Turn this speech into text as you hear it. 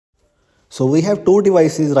So we have two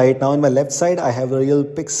devices right now. On my left side, I have a real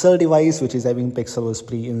Pixel device which is having pixelos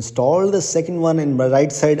pre-installed. The second one in my right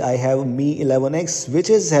side, I have Mi 11X which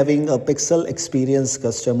is having a Pixel Experience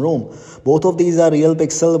custom ROM. Both of these are real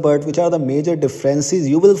Pixel, but which are the major differences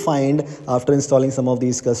you will find after installing some of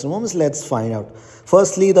these custom ROMs? Let's find out.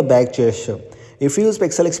 Firstly, the back gesture. If you use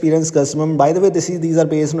Pixel Experience Custom, by the way, these are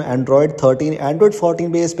based on Android 13. Android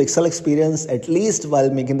 14 based Pixel Experience, at least while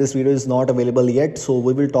making this video, is not available yet. So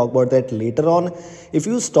we will talk about that later on. If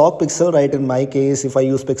you stock Pixel, right, in my case, if I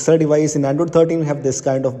use Pixel device in Android 13, we have this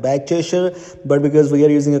kind of back gesture. But because we are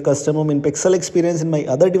using a custom ROM in Pixel Experience in my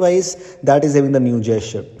other device, that is having the new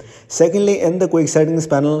gesture. Secondly, in the quick settings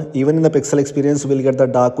panel, even in the Pixel Experience, we will get the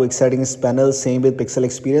dark quick settings panel, same with Pixel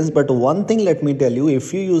Experience. But one thing, let me tell you,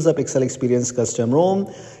 if you use a Pixel Experience custom ROM,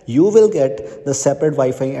 you will get the separate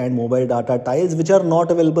Wi-Fi and mobile data tiles which are not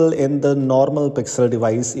available in the normal Pixel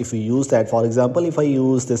device. If you use that, for example, if I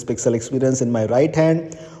use this Pixel Experience in my right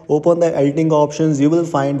hand, open the editing options, you will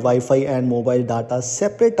find Wi-Fi and mobile data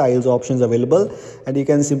separate tiles options available, and you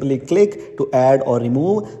can simply click to add or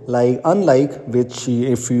remove, like unlike which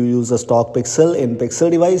if you use a stock Pixel in Pixel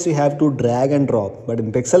device, you have to drag and drop, but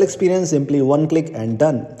in Pixel Experience, simply one click and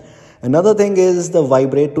done. Another thing is the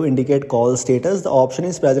vibrate to indicate call status. The option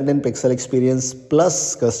is present in Pixel Experience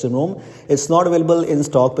Plus custom ROM. It's not available in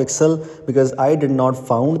stock Pixel because I did not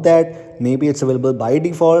found that. Maybe it's available by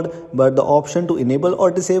default, but the option to enable or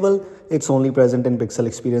disable, it's only present in Pixel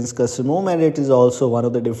Experience custom ROM, and it is also one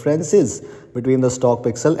of the differences between the stock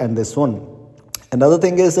Pixel and this one. Another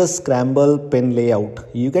thing is the Scramble Pin Layout.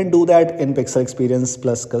 You can do that in Pixel Experience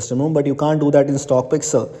Plus custom ROM, but you can't do that in stock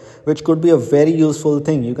Pixel, which could be a very useful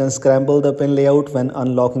thing. You can scramble the pin layout when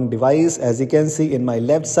unlocking device. As you can see in my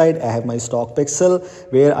left side, I have my stock Pixel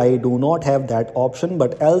where I do not have that option,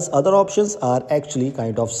 but else other options are actually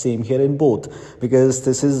kind of same here in both, because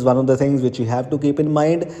this is one of the things which you have to keep in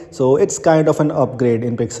mind. So it's kind of an upgrade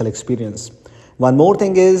in Pixel Experience. One more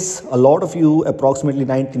thing is, a lot of you, approximately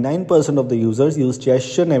 99% of the users, use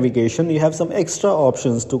gesture navigation. You have some extra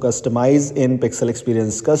options to customize in Pixel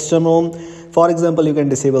Experience custom ROM. For example, you can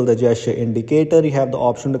disable the gesture indicator. You have the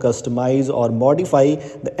option to customize or modify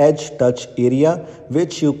the edge touch area,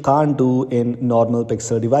 which you can't do in normal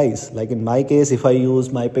Pixel device. Like in my case, if I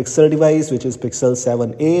use my Pixel device, which is Pixel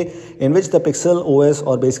 7a, in which the Pixel OS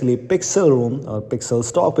or basically Pixel ROM or Pixel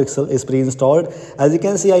stock Pixel is pre-installed. As you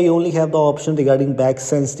can see, I only have the option regarding back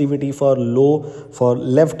sensitivity for low, for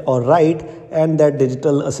left or right, and that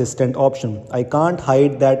digital assistant option. I can't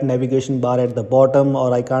hide that navigation bar at the bottom,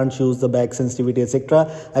 or I can't choose the back sensitivity,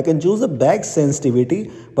 etc. I can choose the back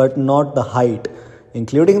sensitivity but not the height.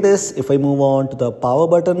 Including this, if I move on to the power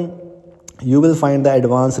button, you will find the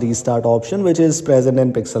advanced restart option which is present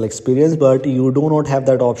in Pixel Experience, but you do not have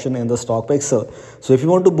that option in the stock Pixel. So if you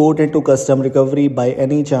want to boot into custom recovery by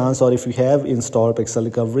any chance, or if you have installed Pixel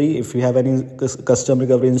recovery, if you have any custom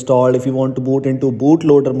recovery installed, if you want to boot into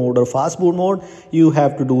bootloader mode or fast boot mode, you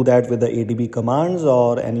have to do that with the ADB commands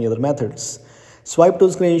or any other methods. Swipe to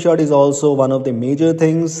screenshot is also one of the major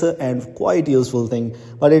things and quite useful thing,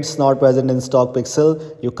 but it's not present in stock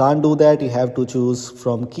Pixel. You can't do that. You have to choose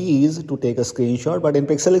from keys to take a screenshot, but in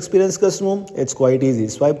Pixel Experience custom ROM, it's quite easy.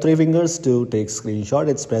 Swipe 3 fingers to take screenshot.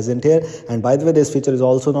 It's present here, and by the way, this feature is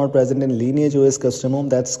also not present in Lineage OS custom ROM.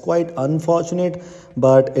 That's quite unfortunate,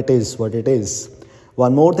 but it is what it is.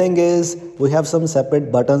 One more thing is, we have some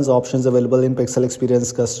separate buttons options available in Pixel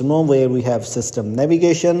Experience custom ROM, where we have system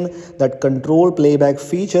navigation. That control playback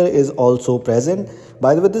feature is also present.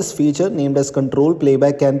 By the way, this feature named as control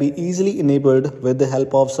playback can be easily enabled with the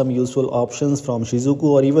help of some useful options from Shizuku,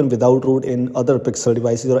 or even without root in other Pixel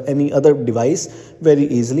devices or any other device very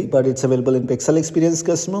easily, but it's available in Pixel Experience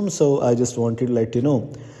custom ROM, so I just wanted to let you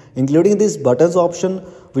know. Including this buttons option,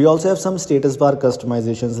 we also have some status bar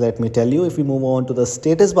customizations. Let me tell you, if we move on to the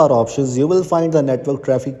status bar options, you will find the network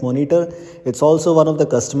traffic monitor. It's also one of the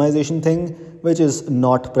customization thing which is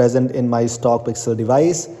not present in my stock Pixel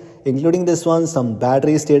device. Including this one, some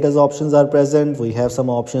battery status options are present. We have some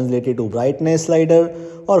options related to brightness slider,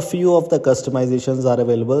 or few of the customizations are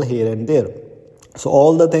available here and there. So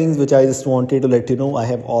all the things which I just wanted to let you know, I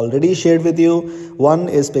have already shared with you. One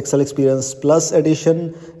is Pixel Experience Plus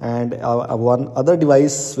edition, and one other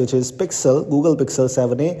device which is Google Pixel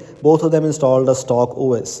 7a. Both of them installed a stock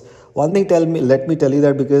OS. One thing let me tell you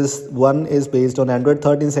that because one is based on Android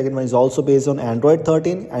 13, second one is also based on Android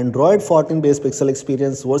 13. Android 14 based Pixel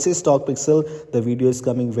Experience versus stock Pixel. The video is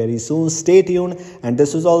coming very soon. Stay tuned, and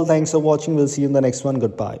this is all. Thanks for watching. We'll see you in the next one.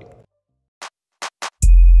 Goodbye.